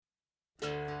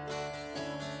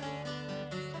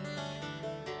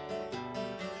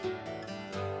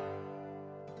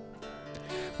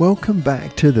Welcome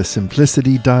back to the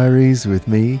Simplicity Diaries with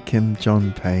me, Kim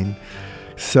John Payne.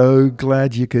 So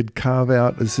glad you could carve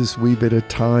out this wee bit of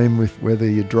time with whether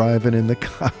you're driving in the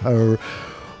car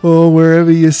or wherever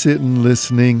you're sitting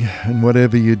listening and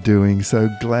whatever you're doing. So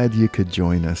glad you could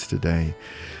join us today.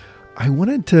 I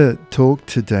wanted to talk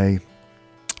today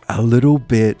a little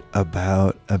bit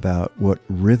about what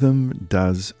rhythm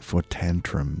does for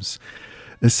tantrums.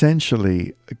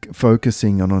 Essentially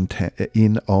focusing on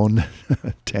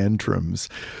tantrums,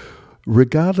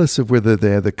 regardless of whether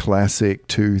they're the classic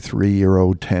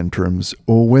 2-3-year-old tantrums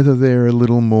or whether they're a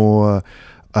little more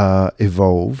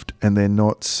evolved and they're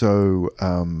not so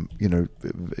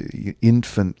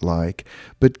infant-like,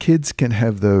 but kids can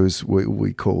have those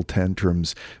we call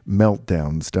tantrums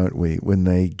meltdowns, don't we? When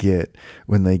they get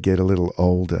a little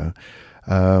older.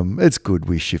 It's good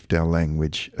we shift our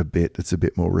language a bit. It's a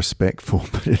bit more respectful,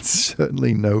 but it's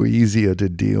certainly no easier to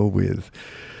deal with.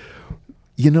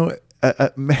 Tantrums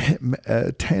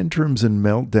and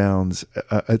meltdowns,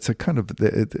 it's a kind of,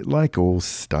 like all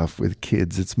stuff with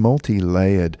kids, it's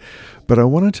multi-layered. But I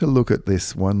wanted to look at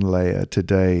this one layer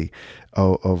today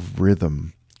of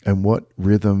rhythm and what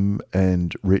rhythm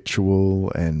and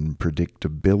ritual and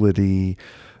predictability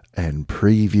and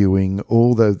previewing,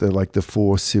 although they're like the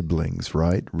four siblings,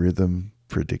 right? Rhythm,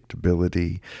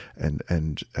 predictability,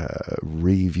 and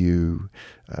review,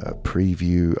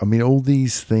 preview. I mean, all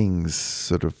these things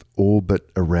sort of orbit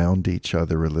around each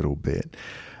other a little bit.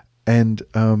 And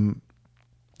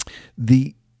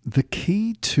the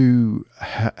key to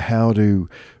how to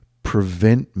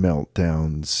prevent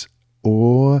meltdowns,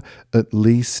 or at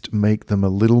least make them a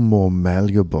little more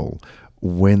malleable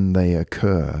when they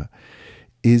occur,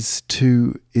 is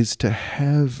to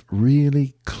have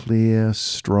really clear,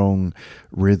 strong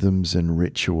rhythms and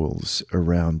rituals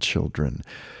around children.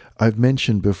 I've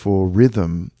mentioned before,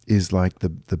 rhythm is like the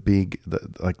big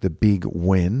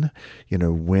when,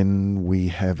 when we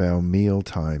have our meal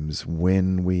times,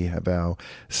 when we have our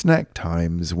snack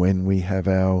times, when we have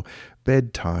our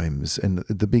bed times, and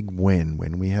the big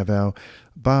when we have our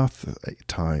bath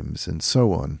times, and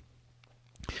so on.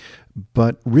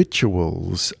 But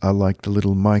rituals are like the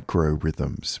little micro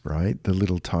rhythms, right? The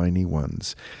little tiny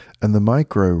ones. And the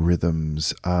micro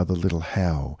rhythms are the little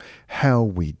how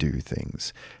we do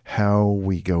things, how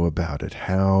we go about it,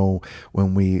 how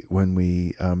when we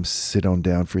sit on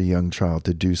down for a young child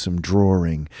to do some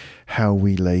drawing, how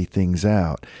we lay things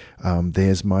out.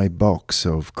 There's my box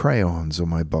of crayons or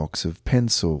my box of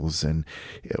pencils,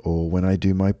 or when I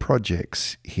do my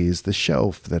projects, here's the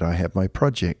shelf that I have my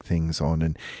project things on,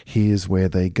 and here's where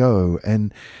they go.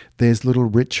 And there's little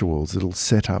rituals, little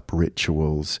setup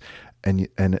rituals. And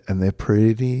they're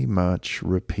pretty much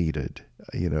repeated,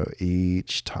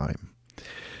 each time.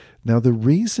 Now, the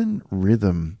reason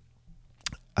rhythm,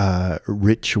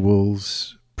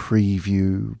 rituals,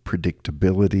 preview,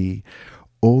 predictability,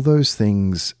 all those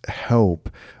things help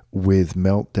with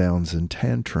meltdowns and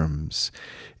tantrums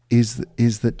is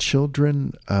that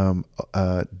children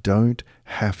don't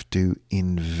have to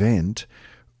invent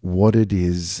what it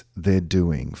is they're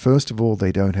doing. First of all,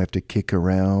 they don't have to kick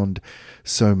around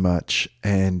so much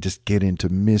and just get into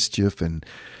mischief and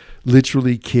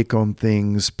literally kick on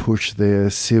things, push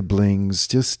their siblings,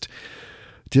 just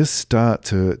start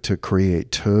to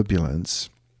create turbulence,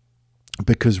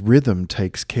 because rhythm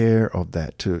takes care of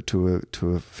that to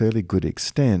a fairly good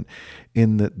extent,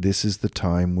 in that this is the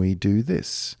time we do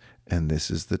this and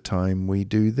this is the time we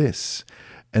do this.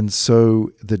 And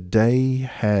so the day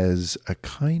has a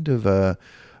kind of a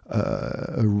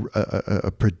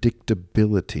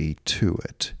predictability to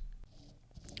it.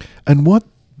 And what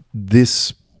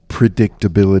this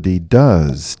predictability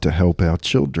does to help our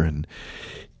children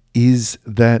is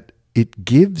that it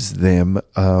gives them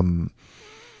a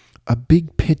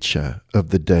big picture of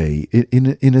the day.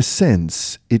 In a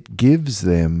sense, it gives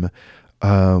them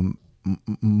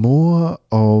more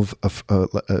of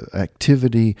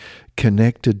activity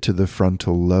connected to the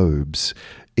frontal lobes.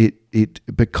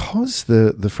 Because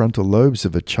the frontal lobes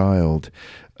of a child,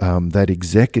 that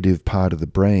executive part of the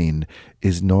brain,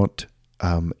 is not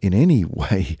in any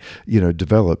way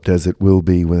developed as it will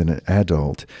be with an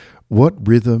adult. What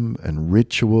rhythm and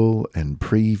ritual and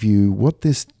preview, what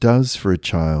this does for a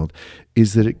child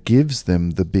is that it gives them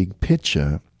the big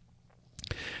picture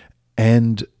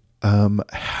and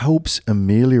helps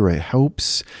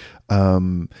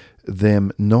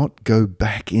them not go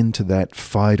back into that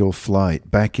fight or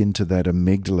flight, back into that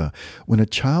amygdala. When a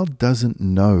child doesn't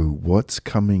know what's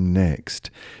coming next,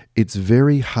 it's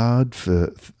very hard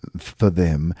for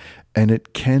them, and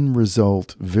it can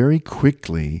result very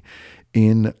quickly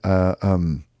in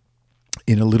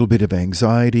in a little bit of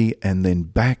anxiety and then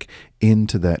back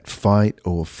into that fight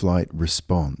or flight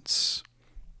response.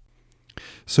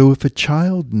 So if a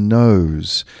child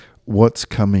knows what's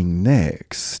coming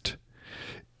next,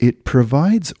 it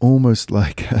provides almost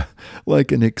like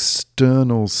an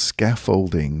external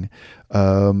scaffolding.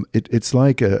 It's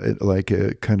like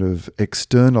a kind of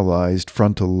externalized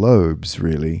frontal lobes,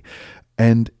 really,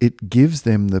 and it gives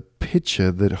them the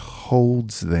picture that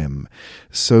holds them,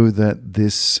 so that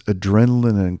this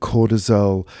adrenaline and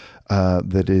cortisol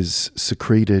that is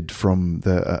secreted from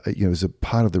the as a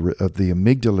part of the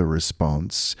amygdala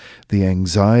response, the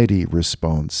anxiety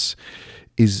response,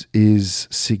 is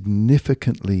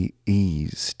significantly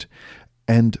eased.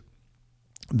 And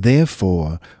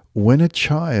therefore, when a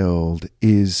child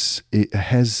has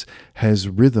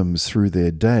rhythms through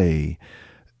their day,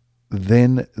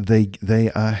 then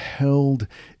they are held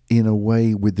in a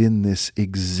way within this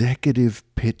executive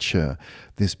picture,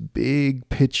 this big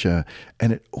picture,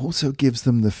 and it also gives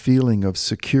them the feeling of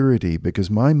security, because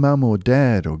my mum or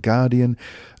dad or guardian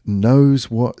knows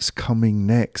what's coming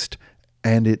next,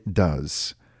 and it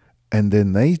does. And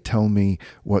then they tell me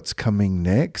what's coming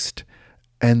next,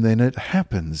 and then it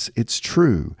happens. It's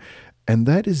true. And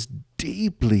that is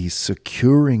deeply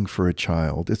securing for a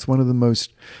child. It's one of the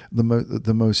most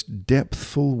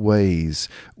depthful ways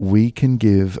we can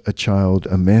give a child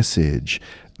a message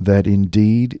that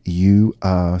indeed you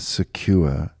are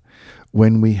secure.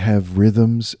 When we have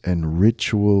rhythms and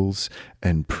rituals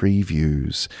and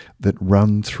previews that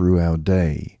run through our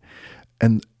day.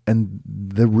 And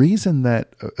the reason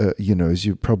that, as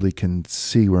you probably can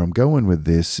see where I'm going with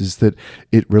this, is that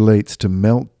it relates to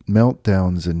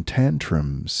meltdowns and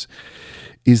tantrums,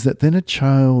 is that then a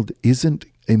child isn't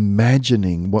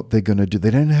imagining what they're going to do.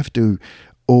 They don't have to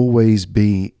always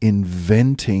be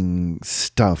inventing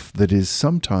stuff that is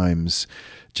sometimes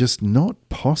just not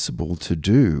possible to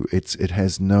do. It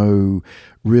has no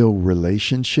real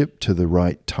relationship to the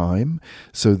right time,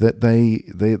 so that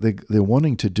they're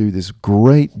wanting to do this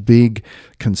great big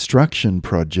construction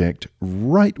project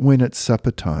right when it's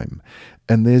supper time.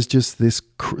 And there's just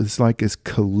it's like this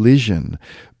collision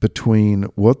between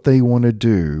what they want to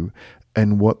do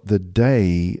and what the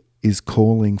day is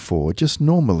calling for. Just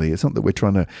normally, it's not that we're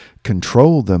trying to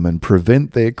control them and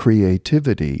prevent their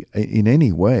creativity in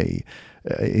any way,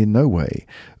 in no way.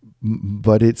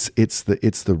 But it's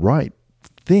the right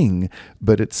thing,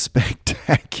 but it's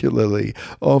spectacularly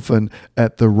often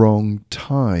at the wrong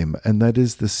time, and that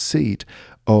is the seat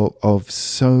of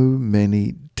so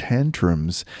many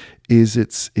tantrums.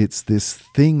 It's this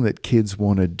thing that kids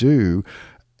want to do,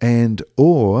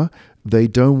 or they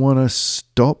don't want to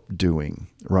stop doing,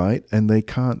 right? And they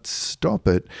can't stop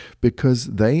it because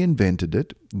they invented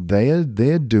it,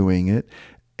 they're doing it,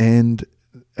 and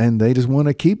they just want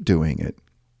to keep doing it.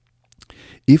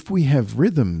 If we have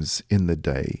rhythms in the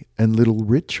day and little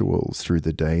rituals through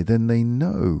the day, then they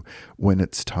know when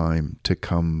it's time to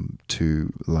come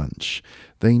to lunch.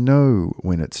 They know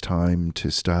when it's time to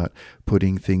start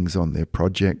putting things on their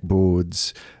project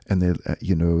boards, and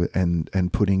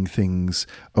and putting things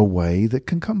away that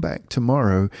can come back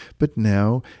tomorrow, but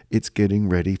now it's getting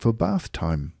ready for bath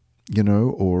time.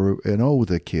 Or an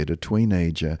older kid, a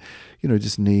teenager,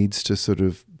 just needs to sort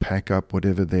of pack up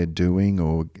whatever they're doing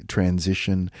or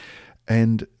transition.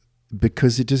 And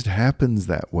because it just happens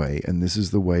that way, and this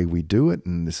is the way we do it,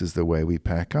 and this is the way we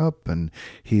pack up, and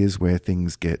here's where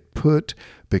things get put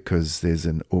because there's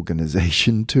an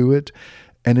organization to it.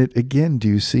 And it, again, do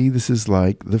you see, this is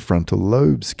like the frontal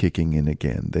lobes kicking in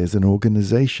again. There's an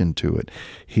organization to it.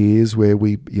 Here's where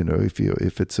we,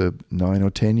 if it's a 9 or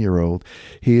 10-year-old,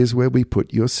 here's where we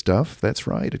put your stuff. That's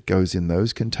right. It goes in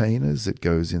those containers. It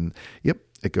goes in,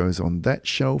 it goes on that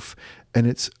shelf. And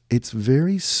it's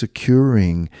very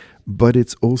securing, but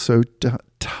it's also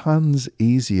tons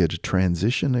easier to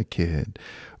transition a kid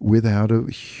without a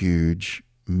huge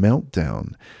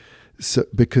meltdown. So,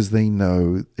 because they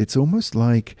know it's almost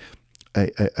like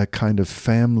a kind of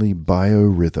family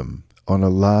biorhythm on a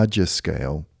larger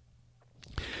scale.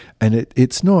 And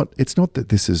it's not that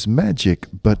this is magic,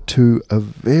 but to a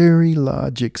very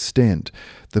large extent,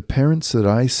 the parents that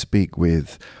I speak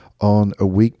with on a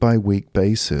week-by-week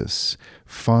basis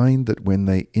find that when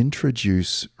they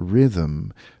introduce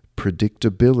rhythm,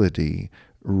 predictability,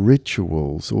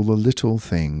 rituals, all the little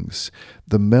things,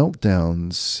 the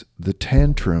meltdowns, the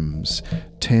tantrums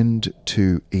tend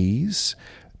to ease,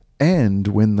 and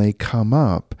when they come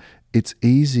up, it's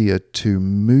easier to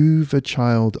move a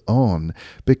child on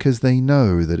because they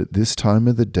know that at this time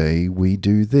of the day we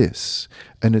do this,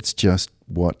 and it's just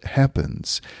what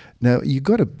happens. Now, you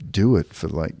got to do it for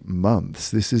like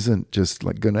months. This isn't just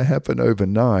like going to happen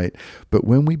overnight. But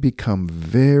when we become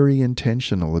very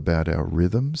intentional about our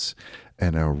rhythms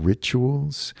and our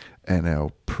rituals and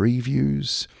our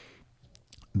previews,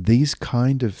 these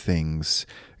kind of things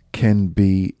can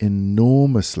be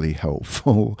enormously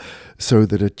helpful so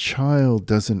that a child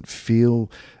doesn't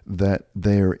feel that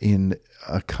they're in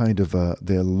a kind of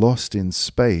they're lost in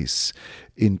space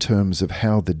in terms of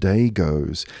how the day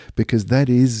goes, because that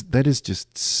is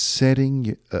just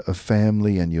setting a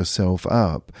family and yourself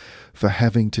up for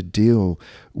having to deal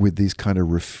with these kind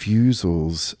of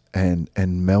refusals and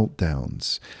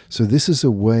meltdowns. So this is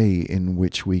a way in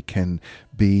which we can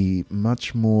be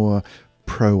much more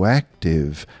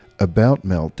proactive about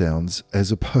meltdowns,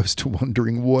 as opposed to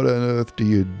wondering what on earth do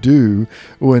you do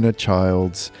when a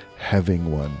child's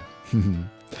having one.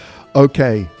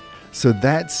 Okay, so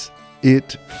that's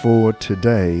it for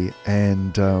today,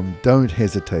 and don't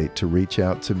hesitate to reach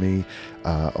out to me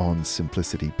on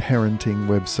Simplicity Parenting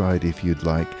website if you'd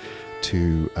like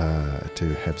to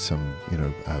have some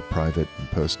private and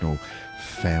personal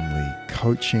family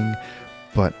coaching.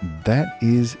 But that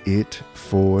is it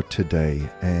for today,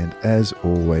 and as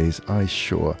always, I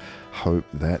sure hope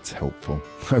that's helpful.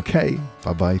 Okay,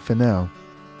 bye-bye for now.